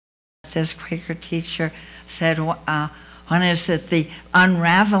that this Quaker teacher said. One is that the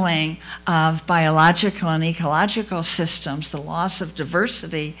unraveling of biological and ecological systems, the loss of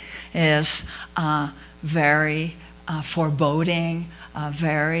diversity, is very foreboding,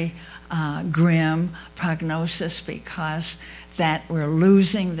 very grim prognosis, because that we're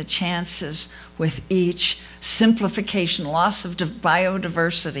losing the chances with each simplification, loss of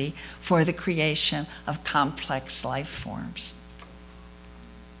biodiversity for the creation of complex life forms.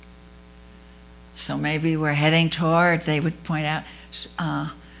 So maybe we're heading toward, they would point out,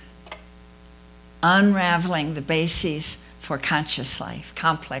 unraveling the bases for conscious life,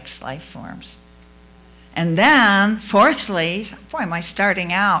 complex life forms. And then, fourthly, boy, am I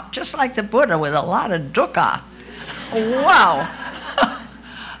starting out just like the Buddha with a lot of dukkha. Wow.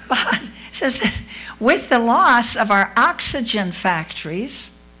 But it says that with the loss of our oxygen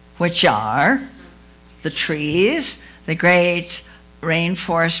factories, which are the trees, the great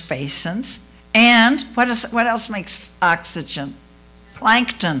rainforest basins, and what else makes oxygen?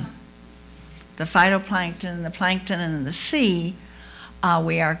 Plankton. The phytoplankton and the plankton in the sea,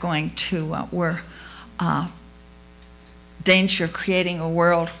 we are going to, we're danger of creating a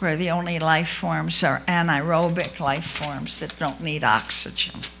world where the only life forms are anaerobic life forms that don't need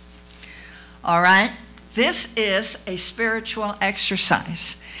oxygen. All right? This is a spiritual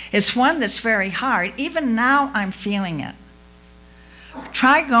exercise. It's one that's very hard. Even now, I'm feeling it.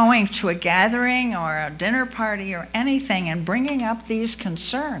 Try going to a gathering or a dinner party or anything and bringing up these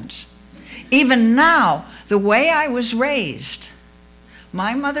concerns. Even now, the way I was raised,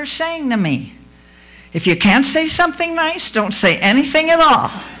 my mother saying to me, if you can't say something nice, don't say anything at all.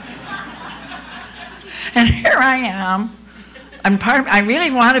 And here I am. I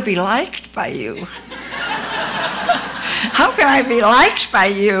really want to be liked by you. How can I be liked by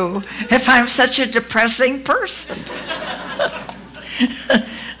you if I'm such a depressing person?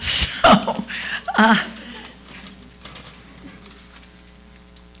 So,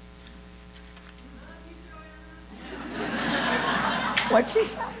 what'd she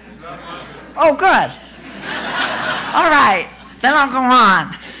say? Oh, good. All right, then I'll go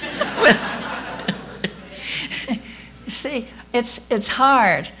on. See, it's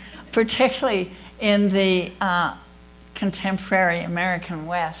hard, particularly in the contemporary American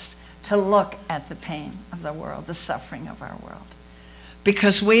West, to look at the pain of the world, the suffering of our world.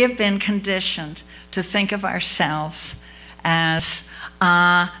 Because we have been conditioned to think of ourselves as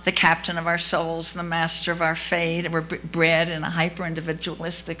the captain of our souls, the master of our fate. We're bred in a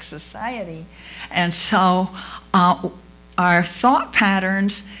hyper-individualistic society. And so our thought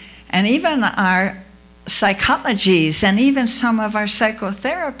patterns and even our psychologies and even some of our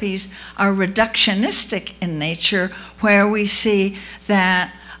psychotherapies are reductionistic in nature, where we see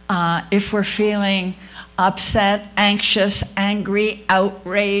that if we're feeling upset, anxious, angry,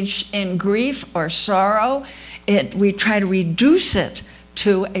 outraged, in grief or sorrow, we try to reduce it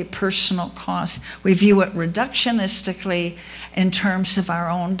to a personal cause. We view it reductionistically in terms of our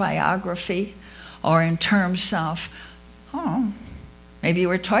own biography, or in terms of, oh, maybe you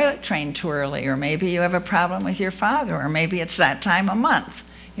were toilet trained too early, or maybe you have a problem with your father, or maybe it's that time of month,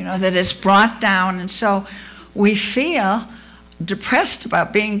 you know, that it's brought down. And so we feel depressed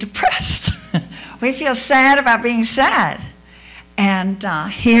about being depressed. We feel sad about being sad. And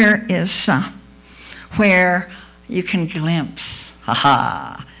here is where you can glimpse,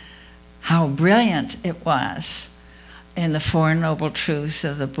 how brilliant it was in the Four Noble Truths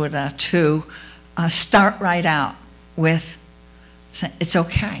of the Buddha to start right out with, it's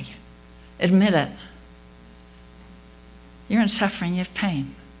okay, admit it. You're in suffering, you have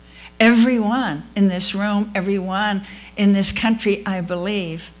pain. Everyone in this room, everyone in this country, I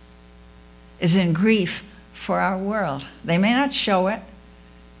believe, is in grief for our world. They may not show it.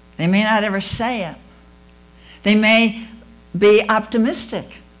 They may not ever say it. They may be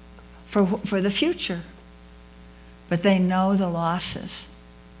optimistic for the future, but they know the losses,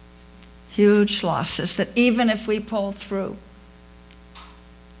 huge losses, that even if we pull through.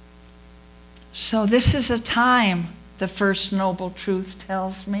 So this is a time, the First Noble Truth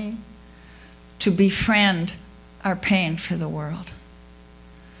tells me, to befriend our pain for the world.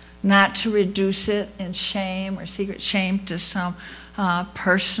 Not to reduce it in shame or secret shame to some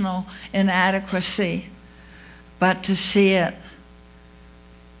personal inadequacy, but to see it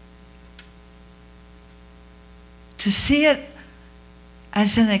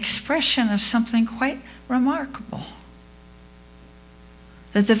as an expression of something quite remarkable.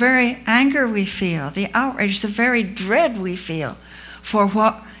 That the very anger we feel, the outrage, the very dread we feel for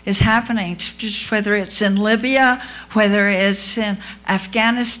what is happening, whether it's in Libya, whether it's in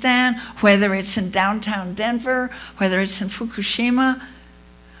Afghanistan, whether it's in downtown Denver, whether it's in Fukushima,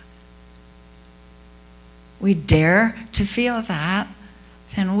 we dare to feel that,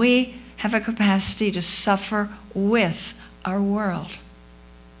 then we have a capacity to suffer with our world.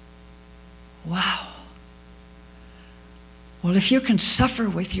 Wow. Well, if you can suffer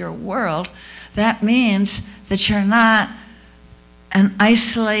with your world, that means that you're not an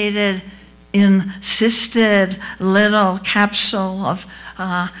isolated, encysted little capsule of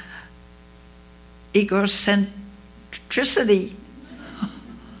egocentricity.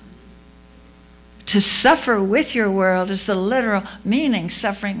 To suffer with your world is the literal meaning,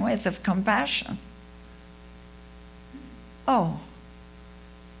 suffering with, of compassion. Oh,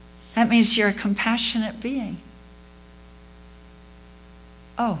 that means you're a compassionate being.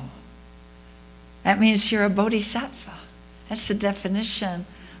 Oh, that means you're a bodhisattva. That's the definition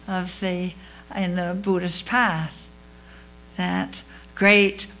of in the Buddhist path. That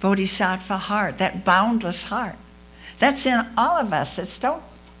great bodhisattva heart, that boundless heart. That's in all of us. Don't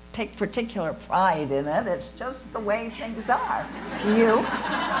take particular pride in it. It's just the way things are.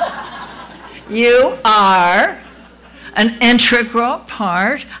 You are an integral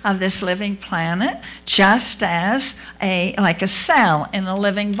part of this living planet, just as like a cell in a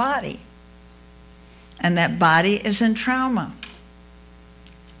living body. And that body is in trauma.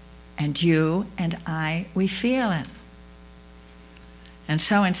 And you and I, we feel it. And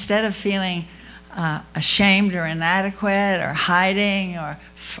so instead of feeling ashamed or inadequate or hiding or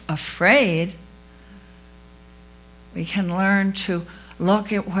afraid, we can learn to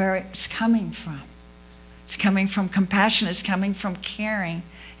look at where it's coming from. It's coming from compassion. It's coming from caring.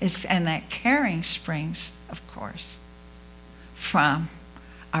 And that caring springs, of course, from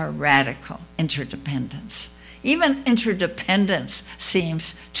our radical interdependence. Even interdependence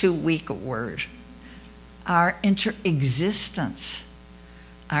seems too weak a word. Our interexistence,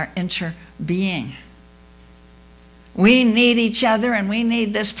 our interbeing. We need each other, and we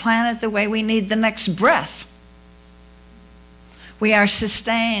need this planet the way we need the next breath. We are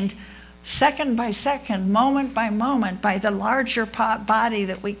sustained second by second, moment by moment, by the larger body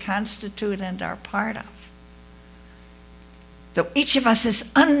that we constitute and are part of. Though each of us is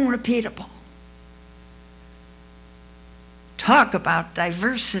unrepeatable. Talk about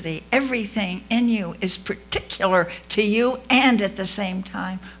diversity. Everything in you is particular to you and at the same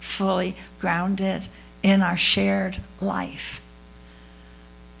time fully grounded in our shared life.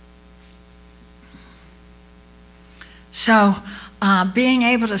 So, being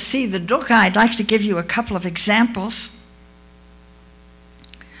able to see the dukkha, I'd like to give you a couple of examples.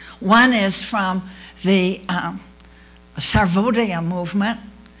 One is from the Sarvodaya movement,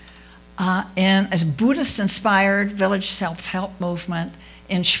 in a Buddhist-inspired village self-help movement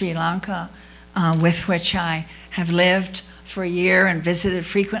in Sri Lanka, with which I have lived for a year and visited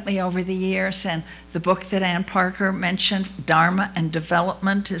frequently over the years. And the book that Ann Parker mentioned, Dharma and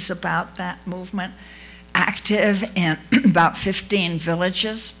Development, is about that movement, active in about 15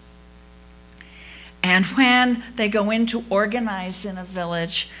 villages. And when they go in to organize in a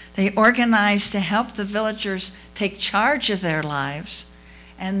village, they organize to help the villagers take charge of their lives.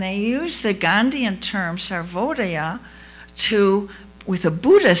 And they use the Gandhian term Sarvodaya with a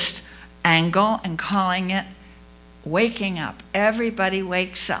Buddhist angle and calling it waking up. Everybody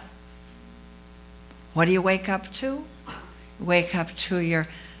wakes up. What do you wake up to? You wake up to your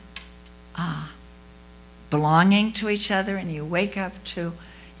belonging to each other, and you wake up to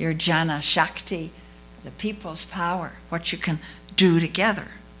your jnana shakti, the people's power, what you can do together.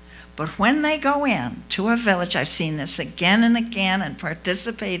 But when they go in to a village, I've seen this again and again and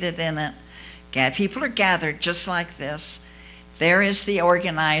participated in it. People are gathered just like this. There is the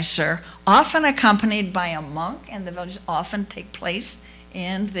organizer, often accompanied by a monk, and the villages often take place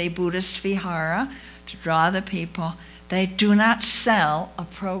in the Buddhist vihara to draw the people. They do not sell a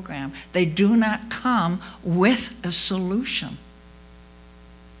program. They do not come with a solution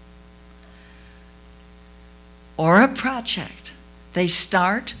or a project. They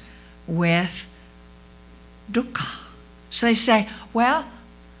start with dukkha. So they say, well,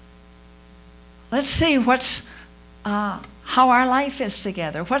 let's see how our life is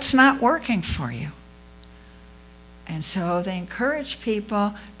together. What's not working for you? And so they encourage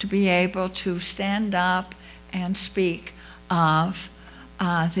people to be able to stand up and speak of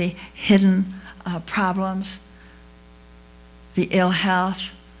the hidden problems, the ill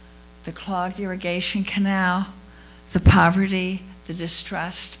health, the clogged irrigation canal, the poverty, the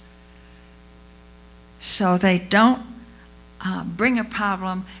distrust. So they don't bring a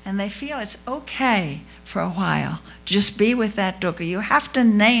problem, and they feel it's okay for a while. Just be with that dukkha. You have to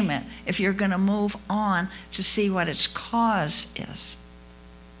name it if you're going to move on to see what its cause is.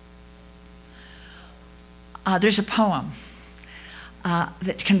 There's a poem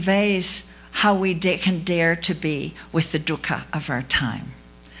that conveys how we can dare to be with the dukkha of our time.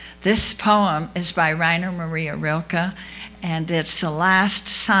 This poem is by Rainer Maria Rilke, and it's the last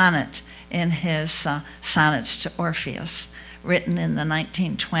sonnet in his Sonnets to Orpheus, written in the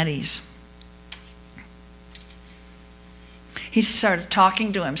 1920s. He's sort of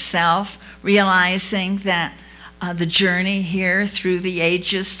talking to himself, realizing that the journey here through the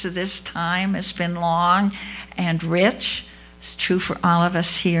ages to this time has been long and rich. It's true for all of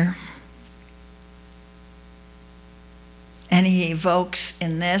us here. And he evokes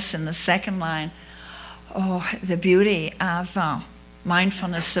in this, in the second line, the beauty of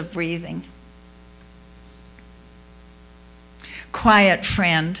mindfulness of breathing. Quiet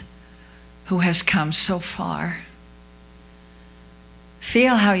friend who has come so far.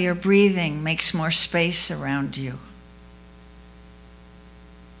 Feel how your breathing makes more space around you.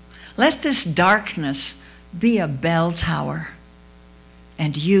 Let this darkness be a bell tower,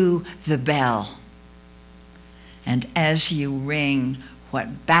 and you the bell. And as you ring,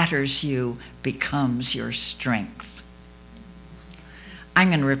 what batters you becomes your strength. I'm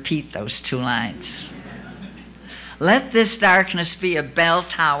going to repeat those two lines. Let this darkness be a bell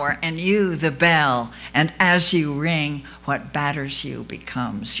tower, and you the bell, and as you ring, what batters you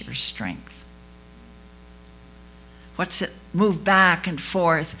becomes your strength. What's it? Move back and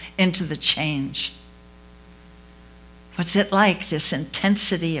forth into the change. What's it like, this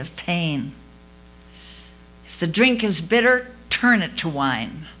intensity of pain? If the drink is bitter, turn it to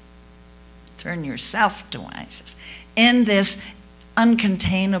wine. Turn yourself to wine. In this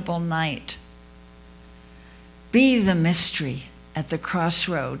uncontainable night, be the mystery at the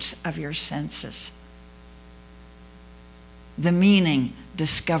crossroads of your senses. The meaning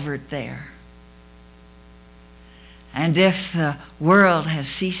discovered there. And if the world has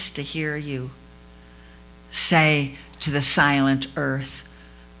ceased to hear you, say to the silent earth,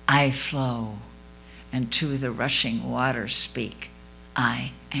 I flow, and to the rushing water speak,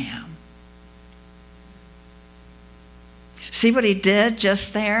 I am. See what he did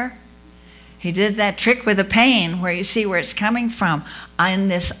just there? He did that trick with the pain where you see where it's coming from. In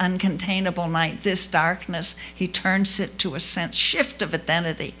this uncontainable night, this darkness, he turns it to a sense shift of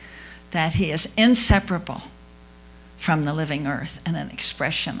identity that he is inseparable from the living earth and an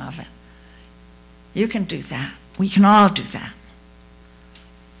expression of it. You can do that. We can all do that.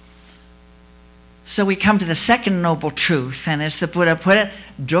 So we come to the second noble truth, and as the Buddha put it,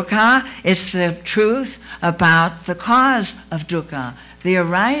 dukkha is the truth about the cause of dukkha, the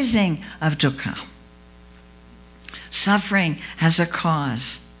arising of dukkha. Suffering has a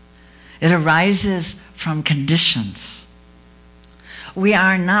cause. It arises from conditions. We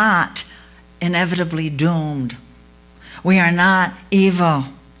are not inevitably doomed. We are not evil.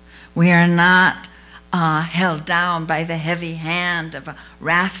 We are not held down by the heavy hand of a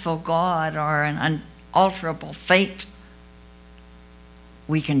wrathful God or an unalterable fate.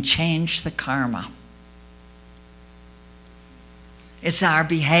 We can change the karma. It's our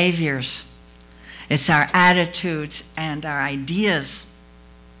behaviors, it's our attitudes and our ideas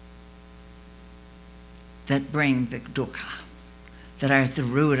that bring the dukkha, that are at the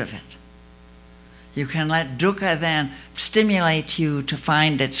root of it. You can let dukkha then stimulate you to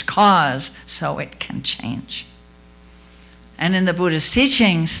find its cause so it can change. And in the Buddha's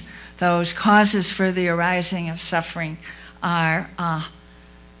teachings, those causes for the arising of suffering are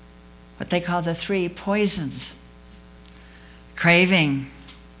what they call the three poisons: craving,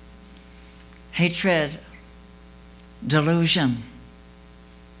 hatred, delusion,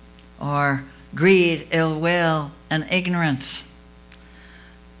 or greed, ill will, and ignorance.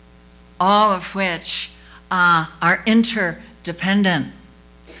 All of which are interdependent.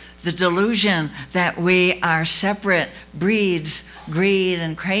 The delusion that we are separate breeds greed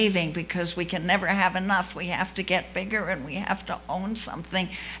and craving because we can never have enough. We have to get bigger and we have to own something,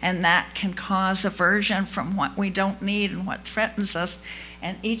 and that can cause aversion from what we don't need and what threatens us.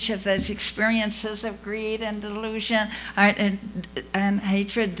 And each of those experiences of greed and delusion and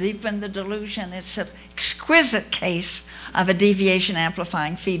hatred deepen the delusion. It's an exquisite case of a deviation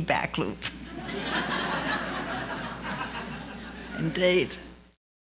amplifying feedback loop. Indeed.